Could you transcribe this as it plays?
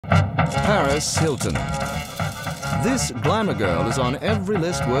Paris Hilton. This glamour girl is on every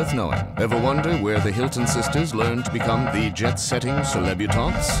list worth knowing. Ever wonder where the Hilton sisters learned to become the jet-setting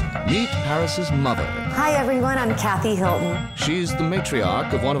celebutantes? Meet Paris's mother. Hi everyone, I'm Kathy Hilton. She's the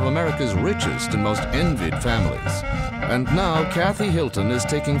matriarch of one of America's richest and most envied families. And now Kathy Hilton is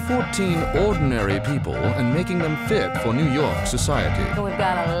taking 14 ordinary people and making them fit for New York society. We've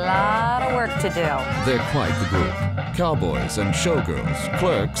got a lot of work to do. They're quite the group. Cowboys and showgirls,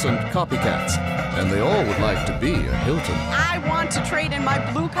 clerks and copycats. And they all would like to be a Hilton. I want to trade in my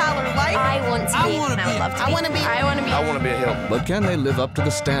blue-collar life. I want to be a Hilton. But can they live up to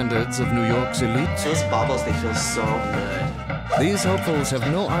the standards of New York's elite? Those bubbles, they feel so good. These hopefuls have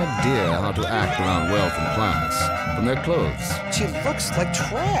no idea how to act around wealth and class. From their clothes. She looks like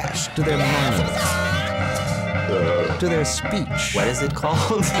trash. To their manners. To their speech. What is it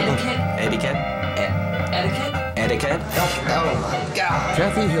called? Etiquette. Etiquette? Etiquette? Oh my God.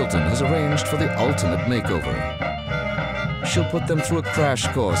 Kathy Hilton has arranged for the ultimate makeover. She'll put them through a crash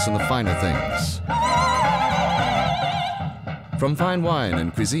course in the finer things. From fine wine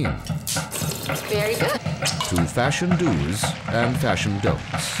and cuisine. Very good. To fashion do's and fashion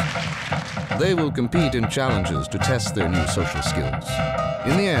don'ts. They will compete in challenges to test their new social skills.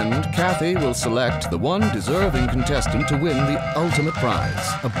 In the end, Kathy will select the one deserving contestant to win the ultimate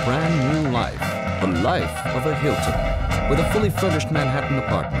prize, a brand new life, the life of a Hilton, with a fully furnished Manhattan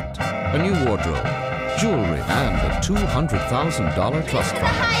apartment, a new wardrobe, jewelry, and a $200,000 trust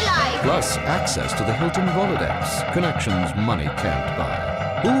fund. Plus access to the Hilton Rolodex, connections money can't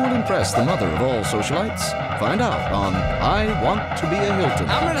buy. Who will impress the mother of all socialites? Find out on I Want to Be a Hilton.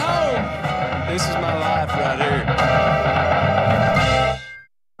 I'm at home. This is my life right here.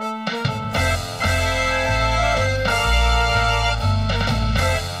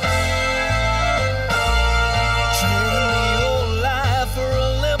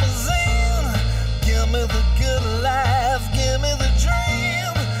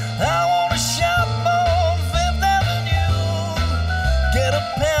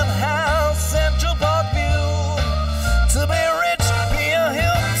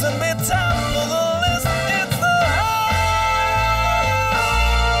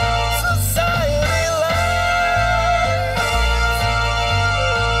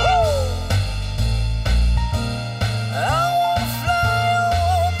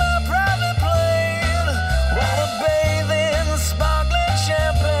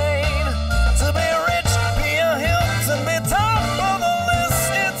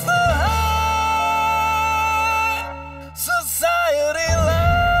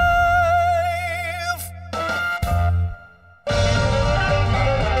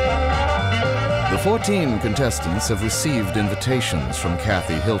 The 14 contestants have received invitations from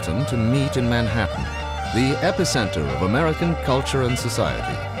Kathy Hilton to meet in Manhattan, the epicenter of American culture and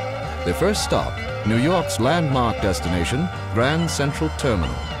society. Their first stop, New York's landmark destination, Grand Central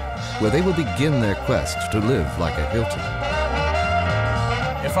Terminal, where they will begin their quest to live like a Hilton.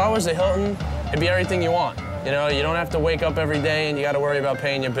 If I was a Hilton, it'd be everything you want. You know, you don't have to wake up every day and you got to worry about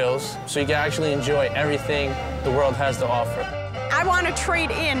paying your bills, so you can actually enjoy everything the world has to offer. I want to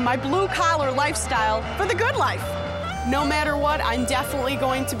trade in my blue-collar lifestyle for the good life. No matter what, I'm definitely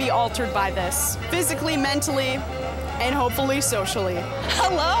going to be altered by this. Physically, mentally, and hopefully socially.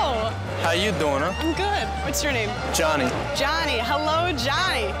 Hello. How you doing, huh? I'm good. What's your name? Johnny. Johnny. Hello,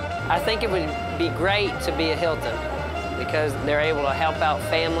 Johnny. I think it would be great to be a Hilton because they're able to help out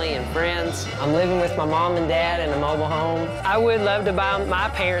family and friends. I'm living with my mom and dad in a mobile home. I would love to buy my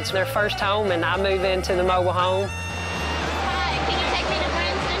parents their first home and I move into the mobile home. Hi, can you take me to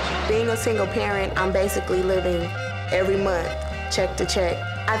Grand Central? Being a single parent, I'm basically living every month, check to check.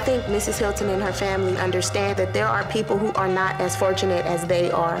 I think Mrs. Hilton and her family understand that there are people who are not as fortunate as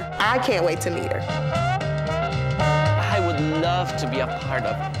they are. I can't wait to meet her. I would love to be a part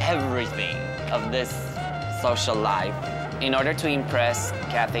of everything of this social life. In order to impress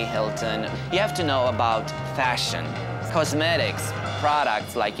Kathy Hilton, you have to know about fashion, cosmetics,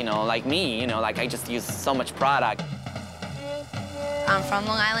 products, like me, like I just use so much product. I'm from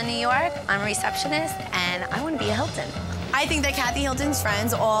Long Island, New York. I'm a receptionist, and I want to be a Hilton. I think that Kathy Hilton's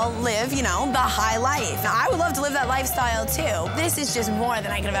friends all live, the high life. Now, I would love to live that lifestyle, too. This is just more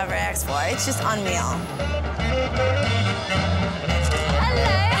than I could have ever asked for. It's just unreal. Hello,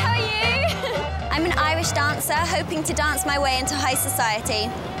 how are you? I'm an Irish dancer, hoping to dance my way into high society.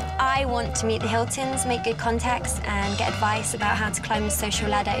 I want to meet the Hiltons, make good contacts, and get advice about how to climb the social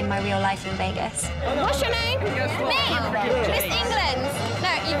ladder in my real life in Vegas. What's your name? Me. Miss England.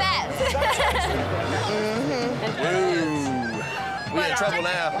 No, Yvette. We're in trouble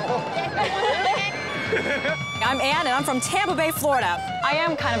now. I'm Ann, and I'm from Tampa Bay, Florida. I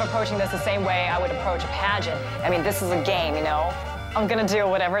am kind of approaching this the same way I would approach a pageant. I mean, this is a game, you know? I'm gonna do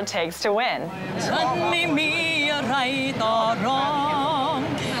whatever it takes to win.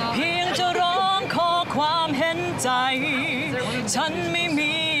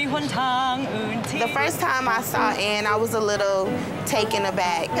 The first time I saw Ann, I was a little taken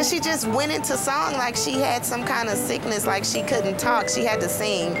aback. Because she just went into song like she had some kind of sickness, like she couldn't talk, she had to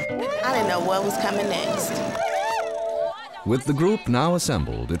sing. I didn't know what was coming next. With the group now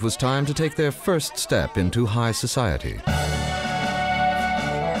assembled, it was time to take their first step into high society.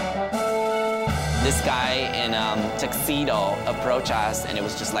 This guy in tuxedo approached us, and it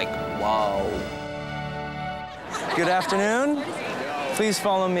was just like, whoa. Good afternoon. Please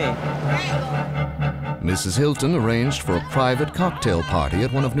follow me. Mrs. Hilton arranged for a private cocktail party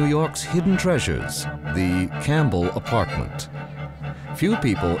at one of New York's hidden treasures, the Campbell apartment. Few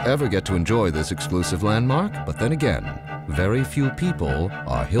people ever get to enjoy this exclusive landmark, but then again, very few people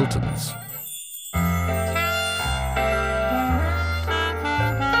are Hiltons.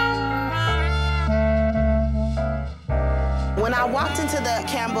 When I walked into the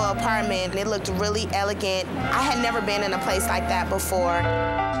Campbell apartment, it looked really elegant. I had never been in a place like that before.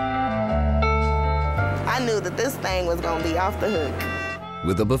 I knew that this thing was gonna be off the hook.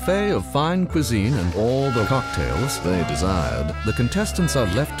 With a buffet of fine cuisine and all the cocktails they desired, the contestants are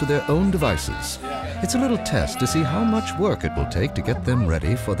left to their own devices. It's a little test to see how much work it will take to get them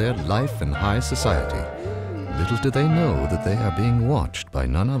ready for their life in high society. Little do they know that they are being watched by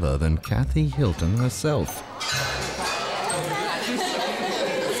none other than Kathy Hilton herself.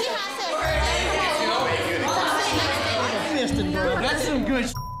 That's some good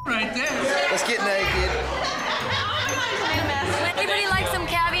right there. Let's get naked. Anybody like some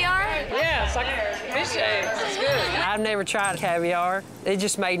caviar? Yes, I appreciate it. It's good. I've never tried caviar. It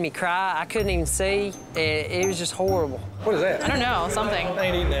just made me cry. I couldn't even see. It was just horrible. What is that? I don't know, something. I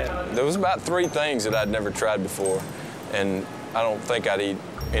ain't eating that. There was about 3 things that I'd never tried before, and I don't think I'd eat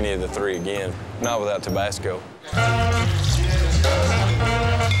any of the 3 again, not without Tabasco.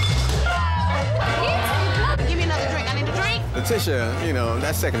 Give me another drink. I need a drink. Letitia, you know,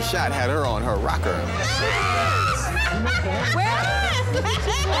 that second shot had her on her rocker.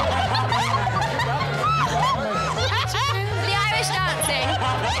 The Irish dancing.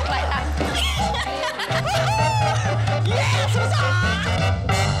 Like that.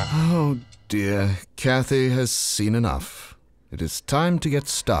 Oh dear, Kathy has seen enough. It is time to get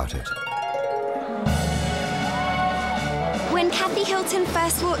started. When Kathy Hilton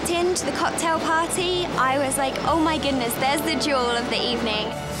first walked into the cocktail party, I was like, oh my goodness, there's the jewel of the evening.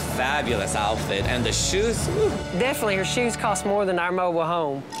 Fabulous outfit, and the shoes. Woo. Definitely, her shoes cost more than our mobile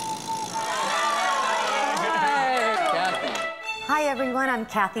home. Hi, everyone. I'm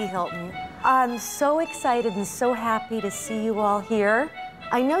Kathy Hilton. I'm so excited and so happy to see you all here.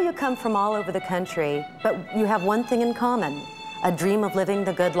 I know you come from all over the country, but you have one thing in common, a dream of living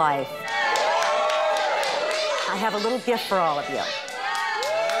the good life. I have a little gift for all of you.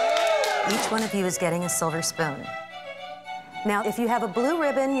 Each one of you is getting a silver spoon. Now, if you have a blue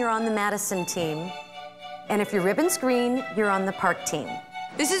ribbon, you're on the Madison team. And if your ribbon's green, you're on the Park team.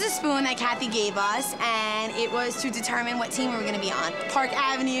 This is a spoon that Kathy gave us, and it was to determine what team we were gonna be on, Park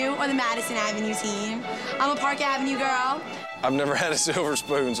Avenue or the Madison Avenue team. I'm a Park Avenue girl. I've never had a silver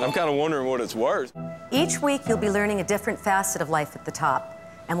spoon, so I'm kind of wondering what it's worth. Each week, you'll be learning a different facet of life at the top.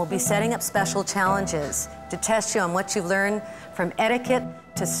 And we'll be setting up special challenges to test you on what you've learned from etiquette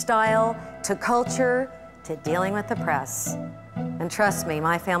to style to culture to dealing with the press. And trust me,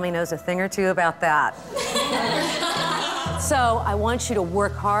 my family knows a thing or two about that. So I want you to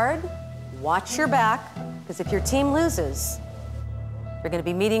work hard, watch your back, because if your team loses, you're going to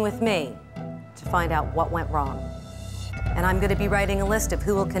be meeting with me to find out what went wrong. And I'm going to be writing a list of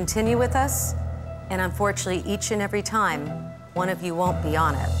who will continue with us, and unfortunately, each and every time, one of you won't be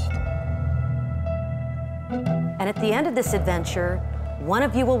on it. And at the end of this adventure, one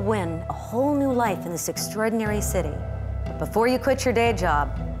of you will win a whole new life in this extraordinary city. But before you quit your day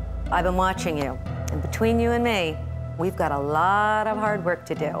job, I've been watching you. And between you and me, we've got a lot of hard work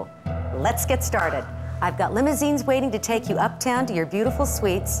to do. Let's get started. I've got limousines waiting to take you uptown to your beautiful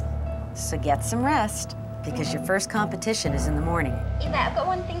suites. So get some rest, because your first competition is in the morning. Yvette, I've got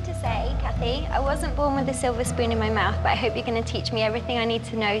one thing to say, Kathy. I wasn't born with a silver spoon in my mouth, but I hope you're going to teach me everything I need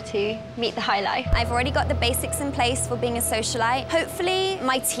to know to meet the high life. I've already got the basics in place for being a socialite. Hopefully,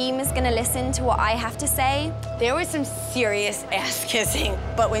 my team is going to listen to what I have to say. There was some serious ass kissing,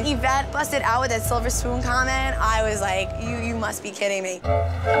 but when Yvette busted out with that silver spoon comment, I was like, you must be kidding me.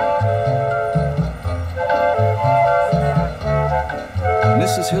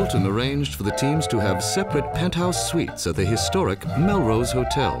 Mrs. Hilton arranged for the teams to have separate penthouse suites at the historic Melrose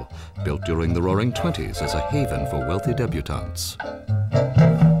Hotel, built during the Roaring '20s as a haven for wealthy debutantes.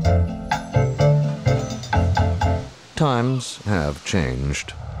 Times have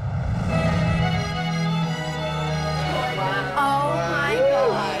changed. Oh my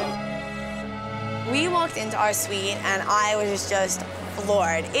God. We walked into our suite and I was just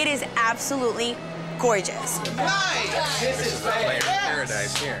floored. It is absolutely gorgeous. Nice! This is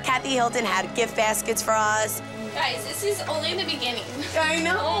paradise here. Kathy Hilton had gift baskets for us. Guys, this is only the beginning. I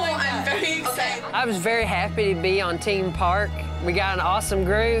know, I'm very excited. I was very happy to be on Team Park. We got an awesome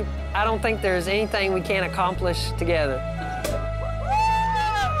group. I don't think there's anything we can't accomplish together.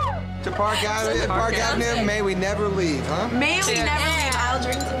 To Park Avenue, may we never leave, huh? May we never leave. I'll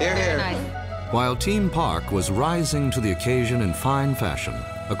drink to Here, here. While Team Park was rising to the occasion in fine fashion,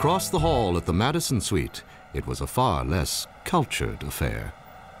 across the hall at the Madison Suite, it was a far less cultured affair.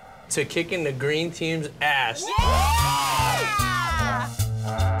 To kicking the green team's ass.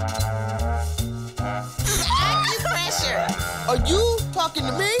 Active pressure. Are you talking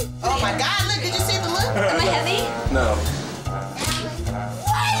to me? Oh my God, look, did you see the look? Am I heavy? No.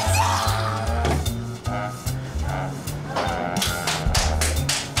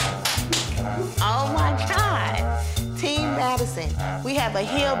 Oh my God. Team Madison. We have a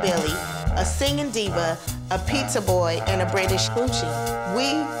hillbilly, a singing diva, a pizza boy, and a British hoochie.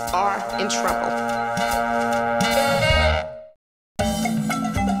 We are in trouble.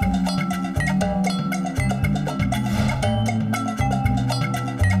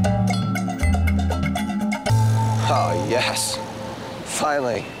 Oh, yes.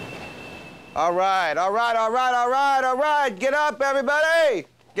 Finally. All right. Get up, everybody.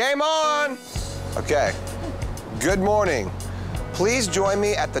 Game on. Okay. Good morning. Please join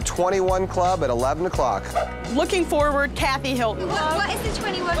me at the 21 Club at 11 o'clock. Looking forward, Kathy Hilton. What is the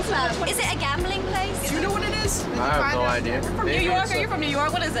 21 Club? Is it a gambling place? Do you know what it is? I have no idea. From New York? Are you from New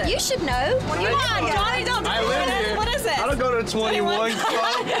York? What is it? You should know. Come on, Johnny, don't I live here. What is it? I don't go to the 21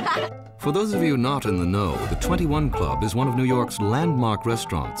 Club. For those of you not in the know, the 21 Club is one of New York's landmark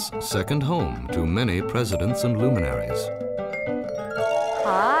restaurants, second home to many presidents and luminaries.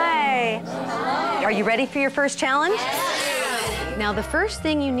 Hi. Are you ready for your first challenge? Now, the first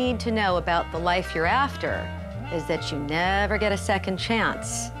thing you need to know about the life you're after is that you never get a second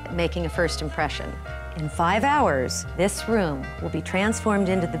chance at making a first impression. In 5 hours, this room will be transformed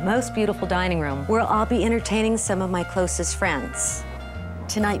into the most beautiful dining room where I'll be entertaining some of my closest friends.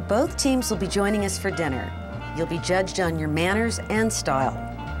 Tonight, both teams will be joining us for dinner. You'll be judged on your manners and style.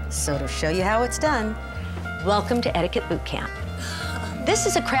 So to show you how it's done, welcome to Etiquette Boot Camp. This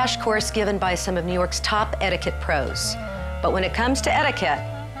is a crash course given by some of New York's top etiquette pros. But when it comes to etiquette,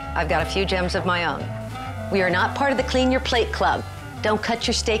 I've got a few gems of my own. We are not part of the Clean Your Plate Club. Don't cut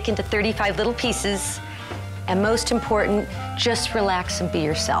your steak into 35 little pieces. And most important, just relax and be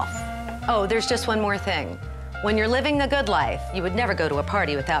yourself. Oh, there's just one more thing. When you're living the good life, you would never go to a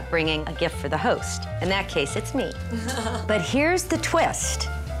party without bringing a gift for the host. In that case, it's me. But here's the twist.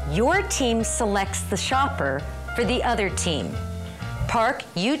 Your team selects the shopper for the other team. Park,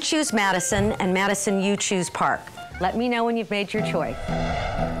 you choose Madison, and Madison, you choose Park. Let me know when you've made your choice.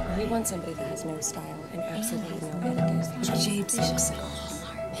 We want somebody that has no style and absolutely no etiquette. Jade's looks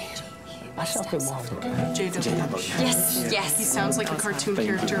I shall put more. Jade doesn't have it. Yes, yes. He sounds like a cartoon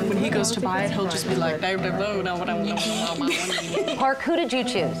character. When he goes to buy it, he'll just be like, Park, who did you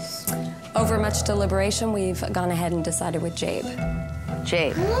choose? Over much deliberation, we've gone ahead and decided with Jade.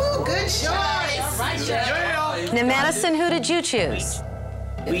 Jade. Ooh, good choice. All right, Jade. Now, Madison, who did you choose?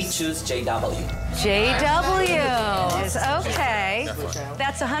 We choose JW. JW is okay.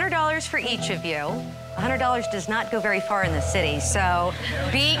 That's $100 for each of you. $100 does not go very far in the city, so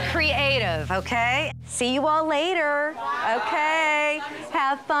be creative, okay? See you all later. Okay.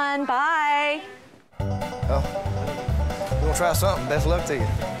 Have fun. Bye. Oh, we're gonna try something. Best luck to you.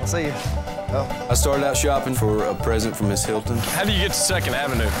 I'll see you. Oh. I started out shopping for a present for Miss Hilton. How do you get to 2nd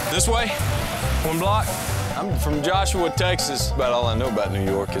Avenue? This way? One block? I'm from Joshua, Texas. About all I know about New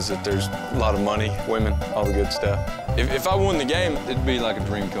York is that there's a lot of money, women, all the good stuff. If I won the game, it'd be like a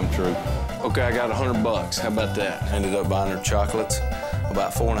dream come true. Okay, I got $100. How about that? Ended up buying her chocolates,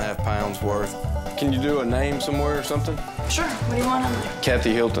 about 4.5 pounds worth. Can you do a name somewhere or something? Sure. What do you want on there?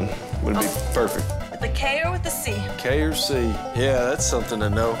 Kathy Hilton would be perfect. With the K or with the C? K or C? Yeah, that's something to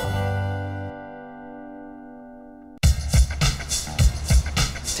know.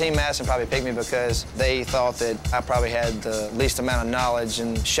 Team Madison probably picked me because they thought that I probably had the least amount of knowledge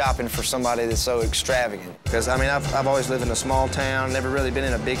in shopping for somebody that's so extravagant. Because, I mean, I've always lived in a small town, never really been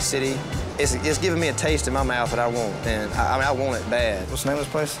in a big city. It's giving me a taste in my mouth that I want, and I want it bad. What's the name of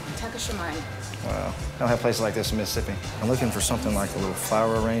this place? Wow. I don't have places like this in Mississippi. I'm looking for something like a little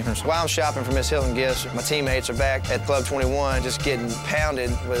flower arrangement. While I'm shopping for Miss Hilton gifts, my teammates are back at Club 21 just getting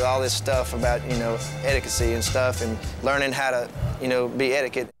pounded with all this stuff about, you know, etiquette and stuff and learning how to, you know, be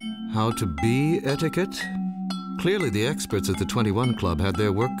etiquette. How to be etiquette? Clearly the experts at the 21 Club had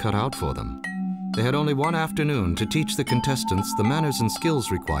their work cut out for them. They had only one afternoon to teach the contestants the manners and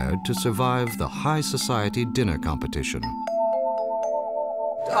skills required to survive the high society dinner competition.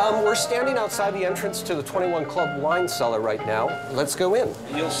 We're standing outside the entrance to the 21 Club wine cellar right now. Let's go in.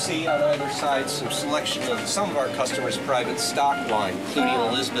 You'll see on either side some selection of some of our customers' private stock wine, including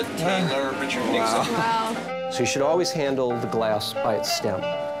Elizabeth Taylor, Richard Nixon. Wow. So you should always handle the glass by its stem.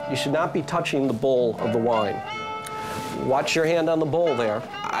 You should not be touching the bowl of the wine. Watch your hand on the bowl there.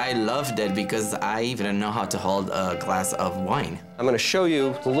 I love that because I even know how to hold a glass of wine. I'm going to show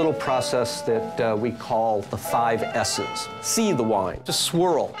you the little process that we call the 5 S's. See the wine, to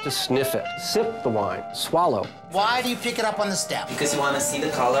swirl, to sniff it, sip the wine, swallow. Why do you pick it up on the stem? Because you want to see the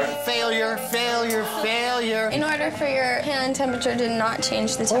color. Failure, failure, failure. In order for your hand temperature to not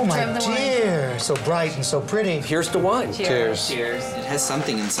change the temperature of the wine. Oh, my dear. So bright and so pretty. Here's the wine. Cheers. Cheers. It has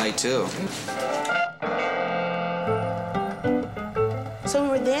something inside, too. So we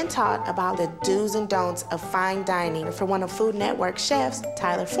were then taught about the do's and don'ts of fine dining for one of Food Network chefs,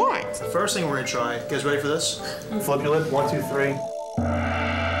 Tyler Florence. The first thing we're gonna try, you guys ready for this? Flip your lip, 1, 2, 3.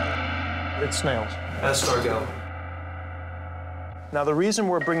 It's snails. Escargot. Now the reason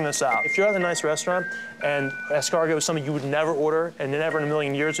we're bringing this out, if you're at a nice restaurant and escargot is something you would never order and never in a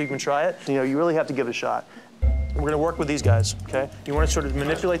million years you can try it, you know, you really have to give it a shot. We're gonna work with these guys, okay? You wanna sort of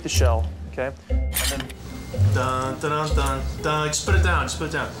manipulate the shell, okay? And dun, dun, dun, dun, dun. Just put it down, just put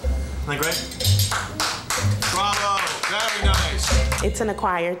it down. Isn't that great? Bravo, very nice. It's an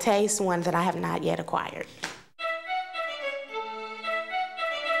acquired taste, one that I have not yet acquired.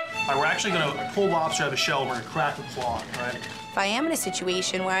 All right, we're actually gonna pull lobster out of the shell, we're gonna crack the claw, all right? If I am in a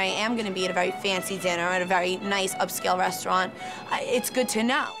situation where I am going to be at a very fancy dinner at a very nice upscale restaurant, it's good to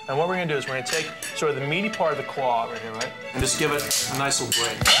know. And what we're gonna do is we're gonna take sort of the meaty part of the claw right here, right? And just give it a nice little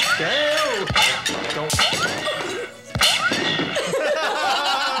break.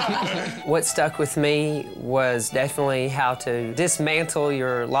 What stuck with me was definitely how to dismantle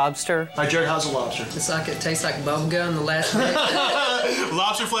your lobster. Hi, Jared, how's the lobster? It's like it tastes like bubble gum the last night.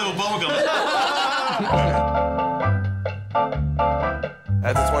 Lobster flavored bubble gum.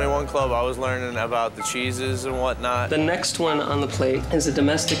 At the 21 Club, I was learning about the cheeses and whatnot. The next one on the plate is a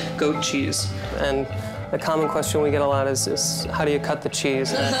domestic goat cheese. And the common question we get a lot is how do you cut the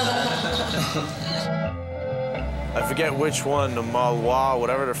cheese? I forget which one, the Malois,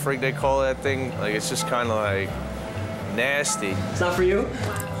 whatever the frig they call that thing. Like, it's just kind of like nasty. It's not for you?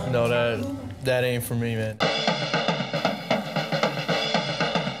 No, that ain't for me, man.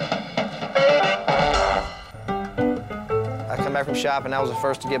 I come back from shopping, I was the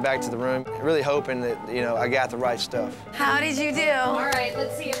first to get back to the room, really hoping that, you know, I got the right stuff. How did you do? All right,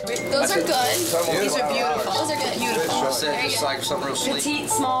 let's see. Those are good. These are beautiful. Those are good. Beautiful. There you go. Something real sleek. Petite,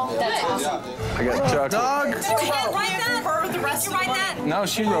 small. That's awesome. I got chocolate. Dog! Did you write that? The rest you write that? No,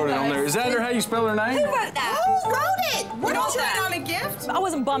 she wrote it on there. Is that how you spell her name? Who wrote that? Who wrote it? What else wrote on a gift? I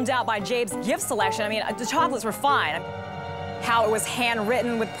wasn't bummed out by Jabe's gift selection. I mean, the chocolates were fine. How it was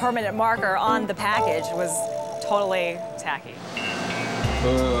handwritten with permanent marker on the package was totally tacky.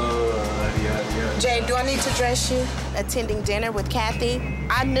 Jabe, do I need to dress you? Attending dinner with Kathy,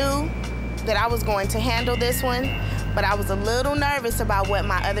 I knew that I was going to handle this one, but I was a little nervous about what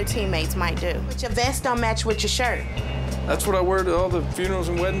my other teammates might do. But your vest don't match with your shirt. That's what I wear to all the funerals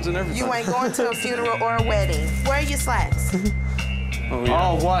and weddings and everything. You ain't going to a funeral or a wedding. Where are your slacks? Oh, yeah.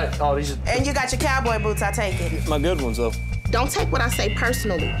 Oh, what? Oh, these are... And you got your cowboy boots, I take it. My good ones, though. Don't take what I say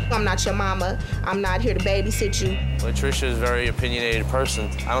personally. I'm not your mama. I'm not here to babysit you. Latricia is a very opinionated person.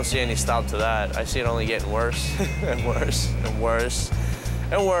 I don't see any stop to that. I see it only getting worse and worse and worse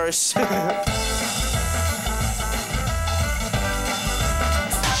and worse.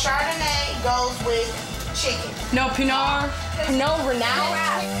 Chardonnay goes with chicken. No Pinot. No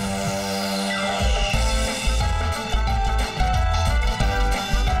Renat.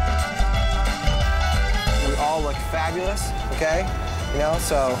 We all look fabulous, okay? You know,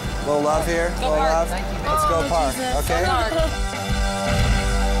 so a little love here, a little love. Let's go park, okay?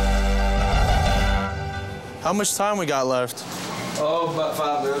 How much time we got left? Oh, about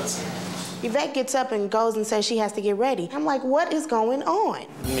 5 minutes. Yvette gets up and goes and says she has to get ready. I'm like, what is going on?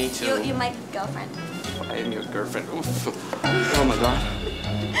 Me too. You're my girlfriend. I am your girlfriend. Oof. Oh my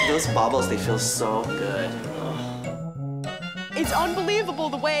God. Those bubbles, they feel so good. It's unbelievable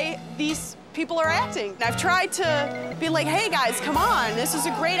the way these people are acting. I've tried to be like, hey guys, come on, this is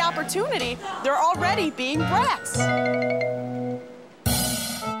a great opportunity. They're already being brats.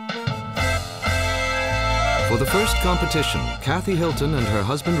 For the first competition, Kathy Hilton and her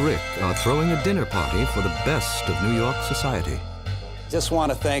husband Rick are throwing a dinner party for the best of New York society. Just want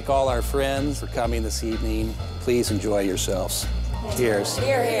to thank all our friends for coming this evening. Please enjoy yourselves. Cheers.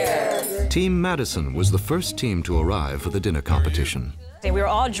 Here, here. Team Madison was the first team to arrive for the dinner competition. We were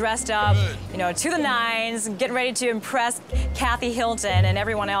all dressed up, you know, to the nines, getting ready to impress Kathy Hilton and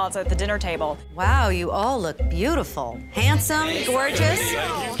everyone else at the dinner table. Wow, you all look beautiful. Handsome, gorgeous,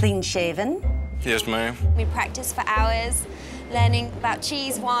 clean-shaven. Yes, ma'am. We practiced for hours, learning about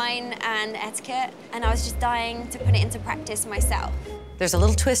cheese, wine, and etiquette, and I was just dying to put it into practice myself. There's a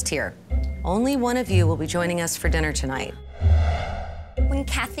little twist here. Only one of you will be joining us for dinner tonight. When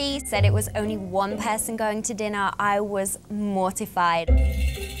Kathy said it was only one person going to dinner, I was mortified.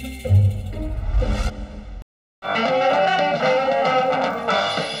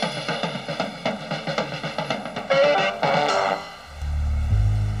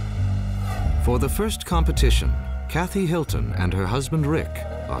 For the first competition, Kathy Hilton and her husband Rick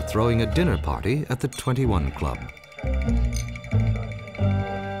are throwing a dinner party at the 21 Club.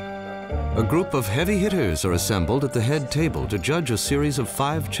 A group of heavy hitters are assembled at the head table to judge a series of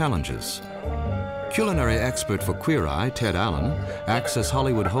 5 challenges. Culinary expert for Queer Eye, Ted Allen, acts as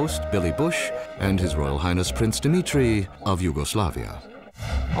Hollywood host Billy Bush and His Royal Highness Prince Dmitri of Yugoslavia.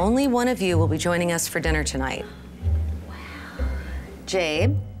 Only one of you will be joining us for dinner tonight.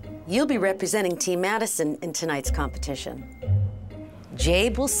 Jabe, you'll be representing Team Madison in tonight's competition.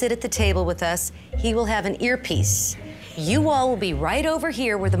 Jabe will sit at the table with us. He will have an earpiece. You all will be right over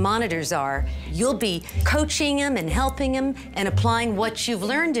here where the monitors are. You'll be coaching him and helping him and applying what you've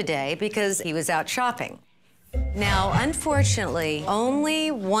learned today because he was out shopping. Now, unfortunately,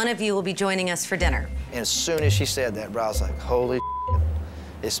 only one of you will be joining us for dinner. And as soon as she said that, bro, I was like, holy shit,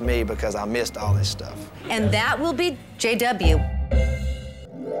 it's me because I missed all this stuff. And that will be JW.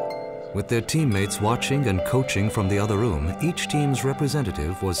 With their teammates watching and coaching from the other room, each team's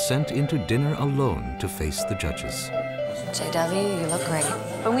representative was sent into dinner alone to face the judges. JW, you look great.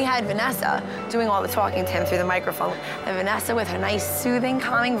 When we had Vanessa doing all the talking to him through the microphone, and Vanessa with her nice, soothing,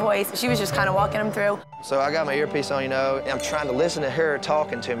 calming voice, she was just kind of walking him through. So I got my earpiece on, you know, and I'm trying to listen to her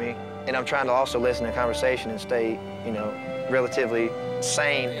talking to me, and I'm trying to also listen to conversation and stay, you know, relatively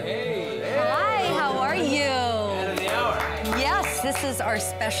sane. Hi, how are you? Yes, this is our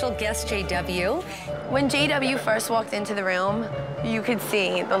special guest, JW. When JW first walked into the room, you could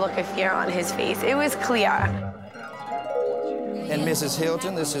see the look of fear on his face. It was clear. And Mrs.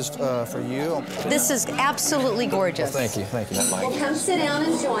 Hilton, this is for you. This is absolutely gorgeous. Well, thank you. Well, come sit down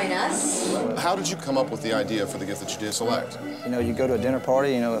and join us. How did you come up with the idea for the gift that you did select? You know, you go to a dinner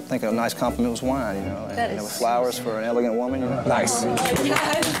party, you know, I think a nice compliment was wine, you know, and, you know, with flowers for an elegant woman, you know. Nice.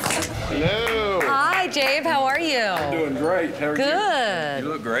 Hello. Hi, Jabe, how are you? I'm doing great. How are you? Good. You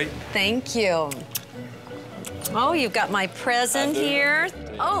look great. Thank you. Oh, you've got my present here.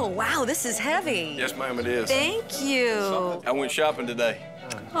 Oh, wow, this is heavy. Yes, ma'am, it is. Thank you. I went shopping today.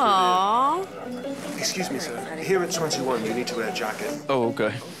 Aww. Excuse me, sir. Here at 21, you need to wear a jacket. Oh,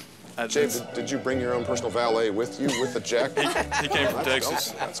 okay. Jabe, did you bring your own personal valet with you with the jacket? He came from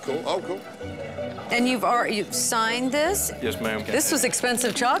Texas. That's cool. Oh, cool. And you've signed this? Yes, ma'am. This was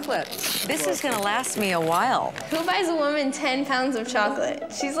expensive chocolate. This is gonna last me a while. Who buys a woman 10 pounds of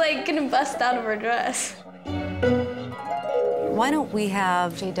chocolate? She's like gonna bust out of her dress. Why don't we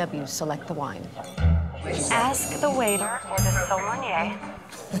have JW select the wine? Ask the waiter for the sommelier.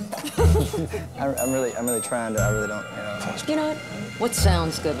 I'm really trying to, I really don't, you know. You know what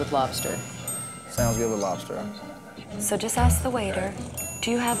sounds good with lobster? Sounds good with lobster. So just ask the waiter,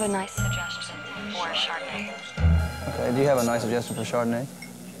 do you have a nice suggestion for a Chardonnay? Okay, do you have a nice suggestion for Chardonnay?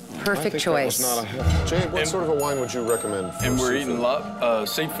 Perfect choice. Jabe, what sort of a wine would you recommend for And we're seafood? eating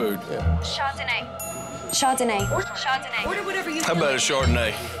seafood. Yeah. Chardonnay. Chardonnay. Chardonnay. Order whatever you How about a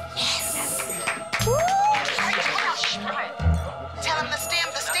Chardonnay? Tell him the stem.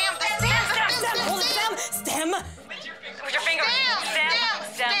 Hold it, stem. With your finger.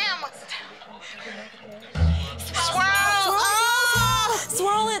 Stem.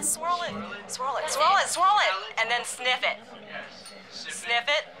 Swirl it. And then sniff it. Sniff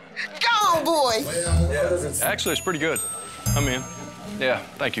it. Go on, boy. Actually, it's pretty good. I'm in. Yeah,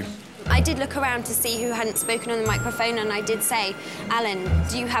 thank you. I did look around to see who hadn't spoken on the microphone, and I did say, Alan,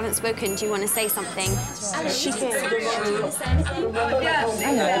 you haven't spoken. Do you want to say something? She can't.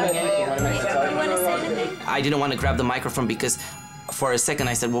 I didn't want to grab the microphone because for a second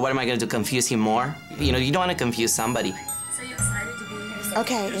I said, well, what am I going to do, confuse him more? You know, you don't want to confuse somebody. So you're excited to be here?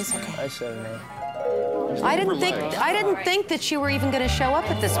 Okay, it's okay. I said no. I didn't think that you were even going to show up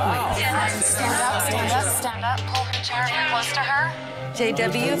at this point. Stand up, stand up, stand up. Pull her chair close to her.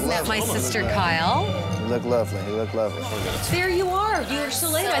 JW, you've met my sister Kyle. You look lovely. You look lovely. There you are. You were so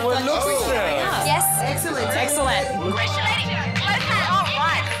late. I thought you were coming up. Yes. Excellent. Excellent. All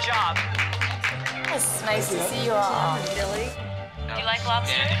right, good job. It's nice to see you all. Billy, do you like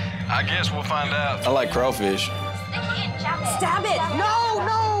lobster? I guess we'll find out. I like crawfish. Stab it.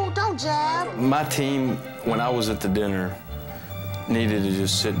 No, don't jab. My team, when I was at the dinner, needed to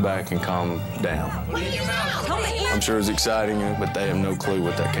just sit back and calm down. I'm sure it's exciting, but they have no clue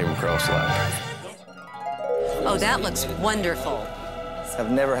what that came across like. oh, that looks wonderful. I've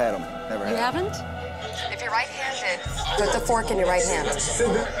never had them. Never had You them. haven't? If you're right-handed, Put the fork in your right hand.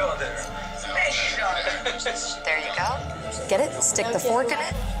 there you go. Get it? Stick the fork in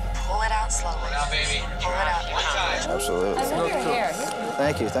it. Pull it out slowly. Pull it out. Absolutely. I love your hair.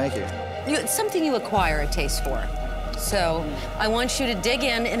 Thank you, thank you. It's something you acquire a taste for. So I want you to dig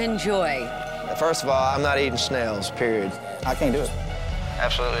in and enjoy. First of all, I'm not eating snails, period. I can't do it.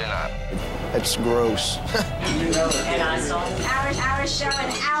 Absolutely not. It's gross. Our show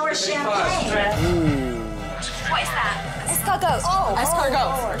and our champagne. What is that? Escargot.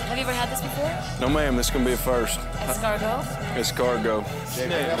 Escargot. Have you ever had this before? No, ma'am, this is going to be a first. Escargot? Escargot.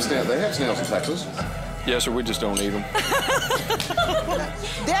 They have snails in Texas. Yes, sir, we just don't eat them.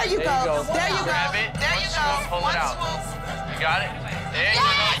 There you go. There you go. Grab it. There you go. Pull it out. You got it? There you go.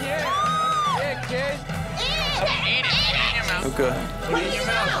 Yeah, kid. Eat it. Eat it in your mouth. Okay. Put it in your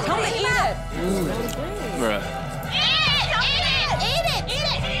mouth. Come and eat it. Right.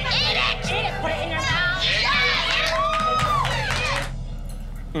 Put it in your mouth.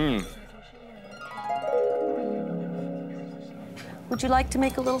 Would you like to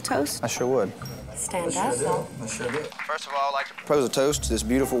make a little toast? I sure would. Stand up. First of all, I'd like to propose a toast to this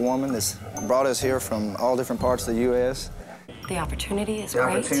beautiful woman that's brought us here from all different parts of the U.S. The opportunity is The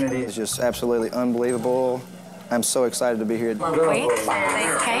great. opportunity is just absolutely unbelievable. I'm so excited to be here. Great.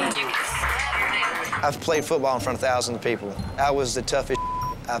 Okay. I've played football in front of thousands of people. I was the toughest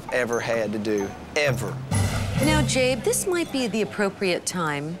I've ever had to do, ever. Now, Jabe, this might be the appropriate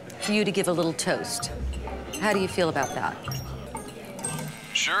time for you to give a little toast. How do you feel about that?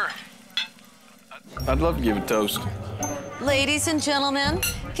 Sure. I'd love to give a toast. Ladies and gentlemen,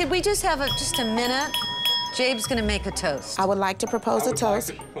 could we just have just a minute? Jabe's gonna make a toast. I would like to propose a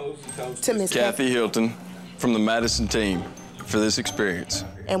toast to Miss Kathy Hilton from the Madison team for this experience.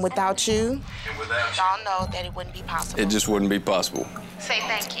 And without you, y'all know that it wouldn't be possible. It just wouldn't be possible. Say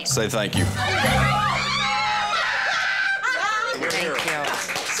thank you. Say thank you.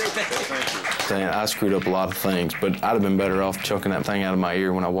 Dang, I screwed up a lot of things, but I'd have been better off chucking that thing out of my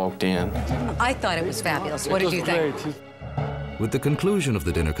ear when I walked in. I thought it was fabulous. What did you think? With the conclusion of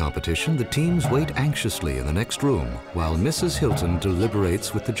the dinner competition, the teams wait anxiously in the next room while Mrs. Hilton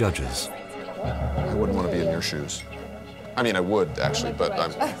deliberates with the judges. I wouldn't want to be in your shoes. I mean, I would, actually, but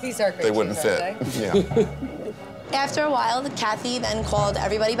These are great they wouldn't shoes, fit. aren't Yeah. After a while, Kathy then called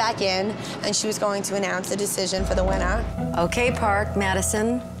everybody back in, and she was going to announce the decision for the winner. Okay, Park,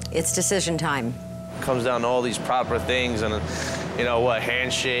 Madison, it's decision time. Comes down to all these proper things and, you know what,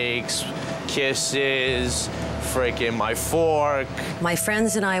 handshakes, kisses, freaking my fork. My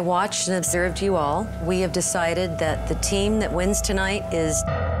friends and I watched and observed you all. We have decided that the team that wins tonight is...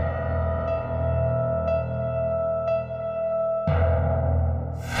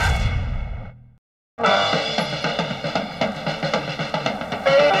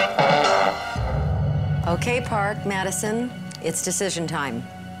 Okay, Park, Madison, it's decision time.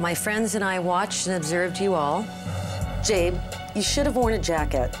 My friends and I watched and observed you all. Jabe, you should have worn a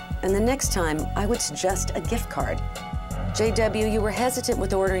jacket, and the next time I would suggest a gift card. JW, you were hesitant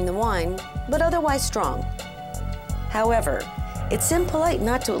with ordering the wine, but otherwise strong. However, it's impolite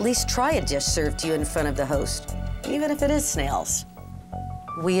not to at least try a dish served to you in front of the host, even if it is snails.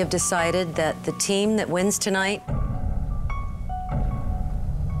 We have decided that the team that wins tonight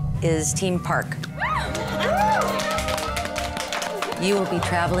is Team Park. You will be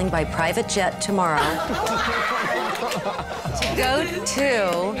traveling by private jet tomorrow to go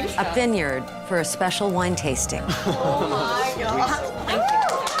to a vineyard for a special wine tasting. Oh my God.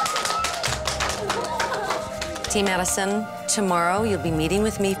 Team Madison, tomorrow you'll be meeting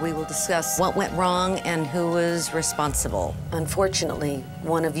with me. We will discuss what went wrong and who was responsible. Unfortunately,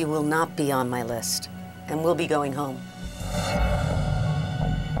 one of you will not be on my list, and we'll be going home.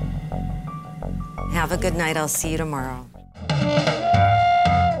 Have a good night. I'll see you tomorrow.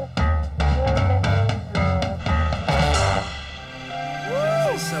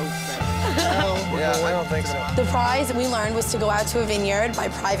 I don't think so. The prize we learned was to go out to a vineyard by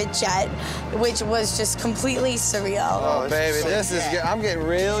private jet, which was just completely surreal. Oh, baby, this is good. I'm getting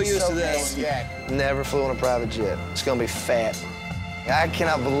real used to this. Never flew on a private jet. It's gonna be fat. I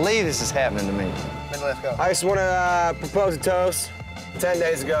cannot believe this is happening to me. Let's go. I just want to propose a toast. 10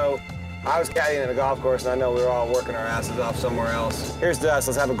 days ago, I was caddying at a golf course, and I know we were all working our asses off somewhere else. Here's to us.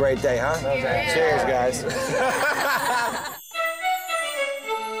 Let's have a great day, huh? Okay. Cheers, guys.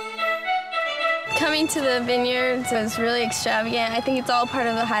 Coming to the vineyards was really extravagant. I think it's all part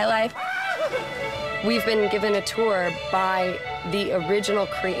of the high life. We've been given a tour by the original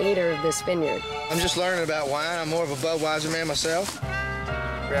creator of this vineyard. I'm just learning about wine. I'm more of a Budweiser man myself.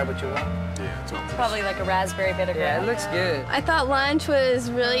 Grab what you want. It's probably like a raspberry vinegar. Yeah, it looks good. I thought lunch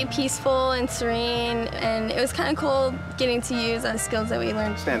was really peaceful and serene, and it was kind of cool getting to use the skills that we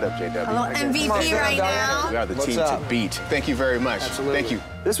learned. Stand up, JW. Hello, MVP right now. We are the team to beat. Thank you very much. Absolutely. Thank you.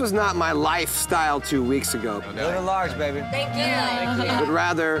 This was not my lifestyle 2 weeks ago. Living large, baby. Thank you. But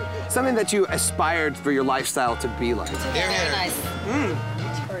rather something that you aspired for your lifestyle to be like. Very nice.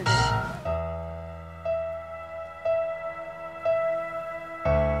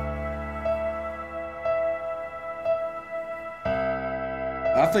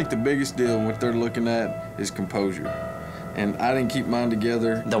 I think the biggest deal, what they're looking at, is composure. And I didn't keep mine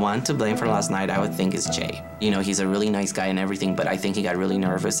together. The one to blame for last night, I would think, is Jay. You know, he's a really nice guy and everything, but I think he got really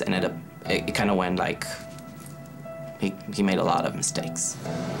nervous and it kind of went like, he made a lot of mistakes.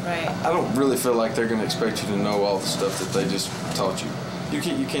 Right. I don't really feel like they're gonna expect you to know all the stuff that they just taught you.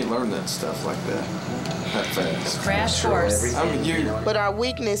 You can't learn that stuff like that fast. Crash course. I mean, But our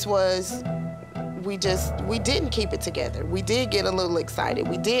weakness was we didn't keep it together. We did get a little excited.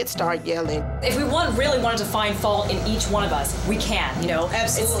 We did start yelling. If we really wanted to find fault in each one of us, we can, you know?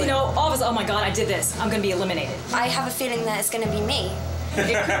 Absolutely. It's, you know, all of us, oh my God, I did this. I'm gonna be eliminated. I have a feeling that it's gonna be me.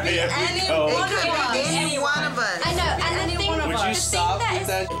 It could be any one of us. I know, and the thing, Would you stop with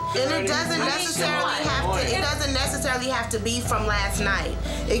that? And it doesn't necessarily have to be from last night.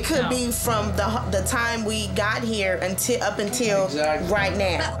 It could be from the time we got here up until right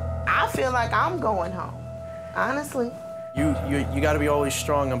now. I feel like I'm going home, honestly. You got to be always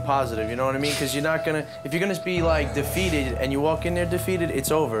strong and positive, you know what I mean? Because you're not gonna, if you're gonna be like defeated and you walk in there defeated,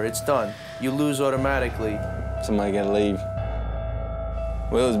 it's over, it's done. You lose automatically. Somebody gotta leave.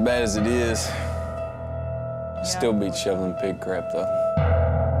 Well, as bad as it is, still beats shoveling pig crap, though.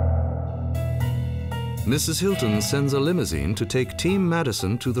 Mrs. Hilton sends a limousine to take Team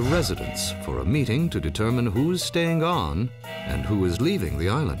Madison to the residence for a meeting to determine who is staying on and who is leaving the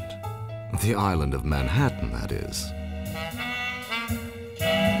island. The island of Manhattan, that is.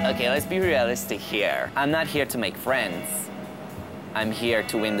 Okay, let's be realistic here. I'm not here to make friends. I'm here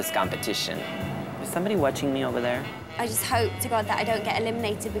to win this competition. Is somebody watching me over there? I just hope to God that I don't get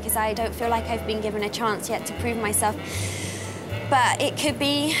eliminated because I don't feel like I've been given a chance yet to prove myself. But it could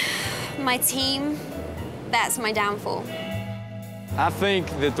be my team. That's my downfall. I think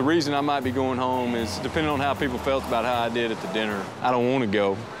that the reason I might be going home is depending on how people felt about how I did at the dinner. I don't want to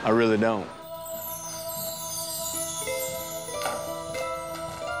go. I really don't.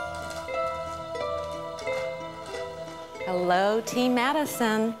 Hello, Team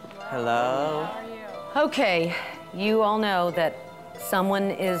Madison. Hello. Okay, you all know that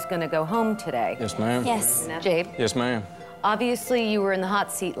someone is going to go home today. Yes, ma'am. Yes. Jabe? Yes, ma'am. Obviously, you were in the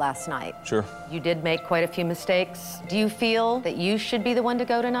hot seat last night. Sure. You did make quite a few mistakes. Do you feel that you should be the one to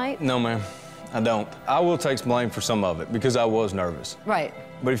go tonight? No, ma'am. I don't. I will take blame for some of it because I was nervous. Right.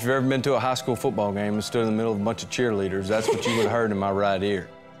 But if you've ever been to a high school football game and stood in the middle of a bunch of cheerleaders, that's what you would have heard in my right ear.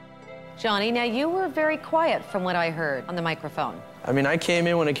 Johnny, now you were very quiet from what I heard on the microphone. I mean, I came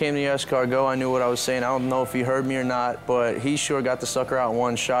in when it came to escargot. I knew what I was saying. I don't know if he heard me or not, but he sure got the sucker out in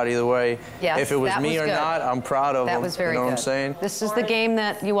one shot either way. Yes, if it was me or good. not, I'm proud of him. That was very good. You know what I'm saying? This is the game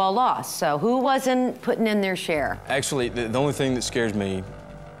that you all lost, so who wasn't putting in their share? Actually, the only thing that scares me,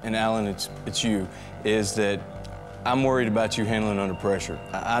 and Alan, it's you, is that I'm worried about you handling under pressure.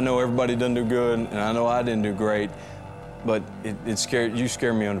 I know everybody doesn't do good, and I know I didn't do great, but you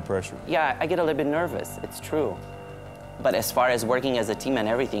scare me under pressure. Yeah, I get a little bit nervous, it's true. But as far as working as a team and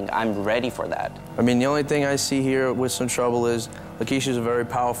everything, I'm ready for that. I mean, the only thing I see here with some trouble is Lakeisha's a very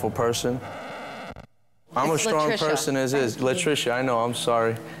powerful person. I'm a strong person as is. Latricia, I know, I'm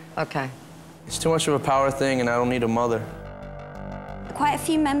sorry. Okay. It's too much of a power thing, and I don't need a mother. Quite a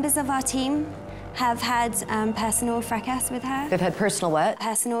few members of our team have had personal fracas with her. They've had personal what?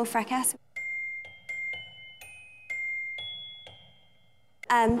 Personal fracas.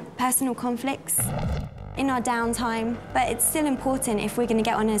 Personal conflicts in our downtime, but it's still important if we're going to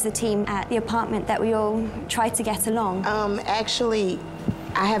get on as a team at the apartment that we all try to get along. Actually,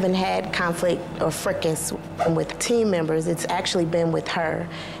 I haven't had conflict or fracas with team members. It's actually been with her.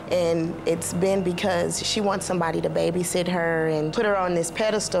 And it's been because she wants somebody to babysit her and put her on this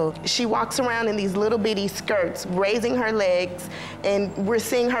pedestal. She walks around in these little bitty skirts, raising her legs, and we're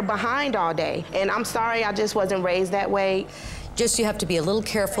seeing her behind all day. And I'm sorry, I just wasn't raised that way. Just you have to be a little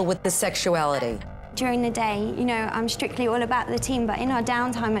careful with the sexuality. During the day, you know, I'm strictly all about the team, but in our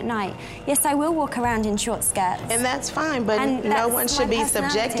downtime at night, yes, I will walk around in short skirts. And that's fine, but no one should be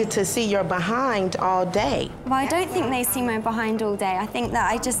subjected to see your behind all day. Well, I don't think they see my behind all day. I think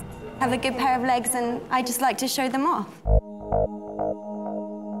that I just have a good pair of legs and I just like to show them off.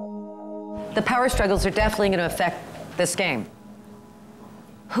 The power struggles are definitely going to affect this game.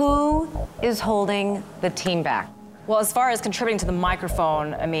 Who is holding the team back? Well, as far as contributing to the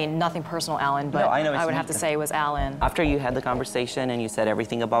microphone, I mean, nothing personal, Alan, but No, I know I would have to say it was Alan. After you had the conversation and you said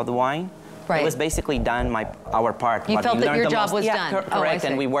everything about the wine, it was basically done our part. You felt that your job was done? done? Correct,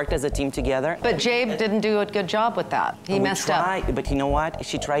 and we worked as a team together. But Jabe didn't do a good job with that. He messed up. But you know what?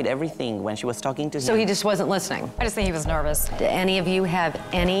 She tried everything when she was talking to him. So he just wasn't listening? I just think he was nervous. Do any of you have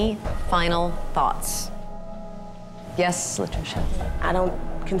any final thoughts? Yes, Latricia? I don't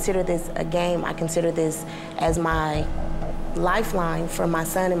consider this a game. I consider this as my lifeline for my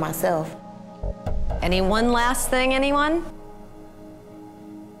son and myself. Any one last thing, anyone?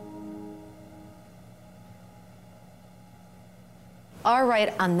 All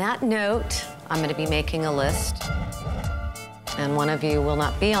right, on that note, I'm going to be making a list, and one of you will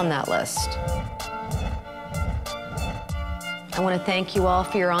not be on that list. I want to thank you all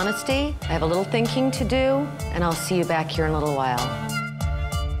for your honesty. I have a little thinking to do, and I'll see you back here in a little while.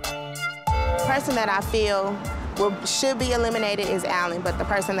 The person that I feel should be eliminated is Alan, but the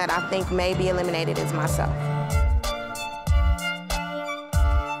person that I think may be eliminated is myself.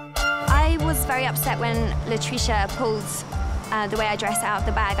 I was very upset when Latricia pulled the way I dress out of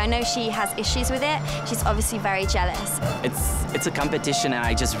the bag. I know she has issues with it. She's obviously very jealous. It's a competition, and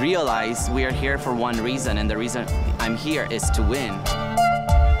I just realized we are here for one reason, and the reason I'm here is to win.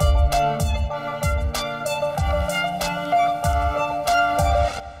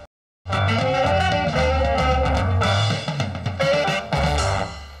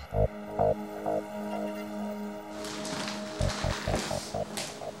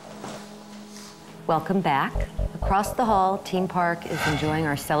 Welcome back. Across the hall, Team Park is enjoying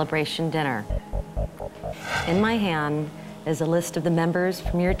our celebration dinner. In my hand is a list of the members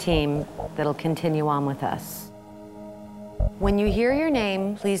from your team that'll continue on with us. When you hear your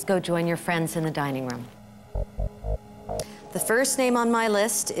name, please go join your friends in the dining room. The first name on my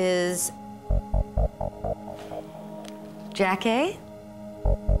list is Jackie.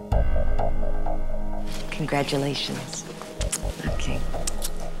 Congratulations. Okay.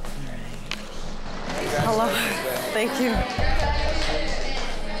 Hello. Thank you.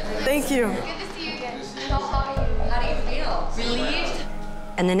 Thank you. Good to see you again. How do you feel? Relieved?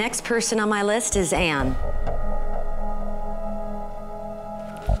 And the next person on my list is Anne.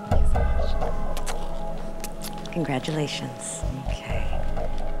 Congratulations. Okay.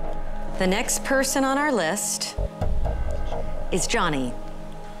 The next person on our list is Johnny.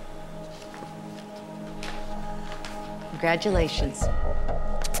 Congratulations.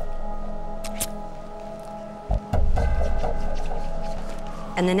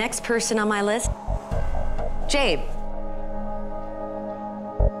 And the next person on my list, Jabe.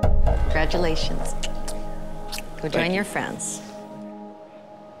 Congratulations. Go join your friends.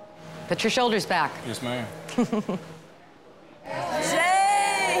 Put your shoulders back. Yes, ma'am. Jabe!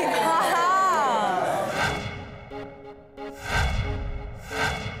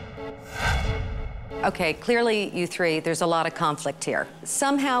 Okay, clearly, you three, there's a lot of conflict here.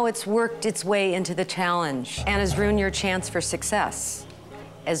 Somehow it's worked its way into the challenge and has ruined your chance for success.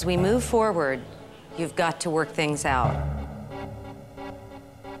 As we move forward, you've got to work things out.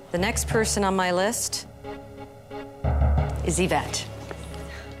 The next person on my list is Yvette.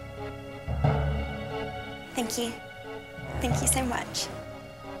 Thank you. Thank you so much.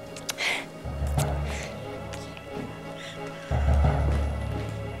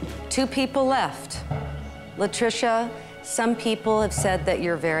 Two people left. Latricia, some people have said that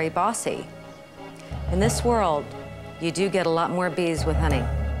you're very bossy. In this world, you do get a lot more bees with honey.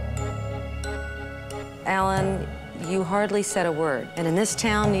 Alan, you hardly said a word. And in this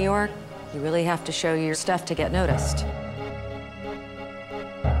town, New York, You really have to show your stuff to get noticed.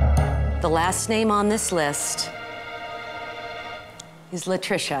 The last name on this list is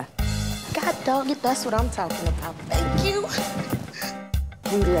Latricia. God dog it, that's what I'm talking about. Thank you.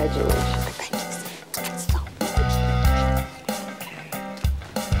 Congratulations. Thank you so much.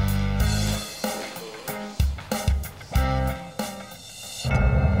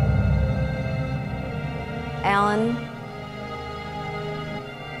 Alan,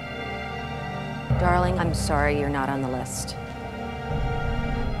 darling, I'm sorry you're not on the list.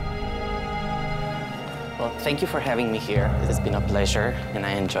 Well, thank you for having me here. It has been a pleasure, and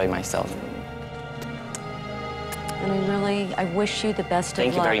I enjoy myself. And I wish you the best of luck.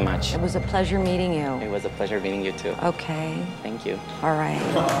 Thank you very much. It was a pleasure meeting you. It was a pleasure meeting you, too. Okay. Thank you. All right.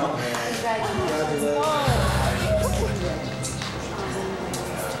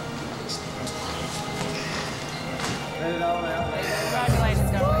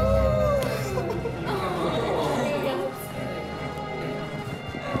 Congratulations, darling.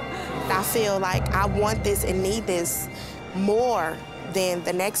 I feel like I want this and need this more than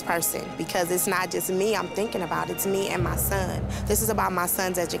the next person, because it's not just me I'm thinking about, it's me and my son. This is about my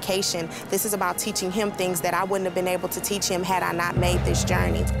son's education. This is about teaching him things that I wouldn't have been able to teach him had I not made this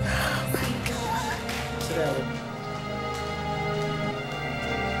journey. Oh my God. Sit down.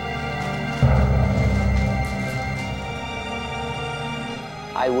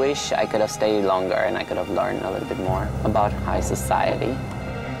 I wish I could have stayed longer and I could have learned a little bit more about high society.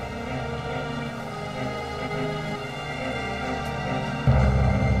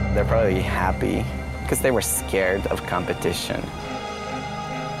 They're probably happy because they were scared of competition.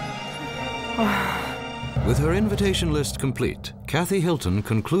 With her invitation list complete, Kathy Hilton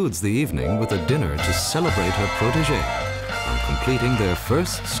concludes the evening with a dinner to celebrate her protege on completing their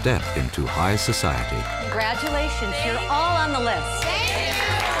first step into high society. Congratulations, you're all on the list.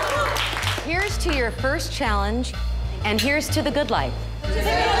 Here's to your first challenge, and here's to the good life.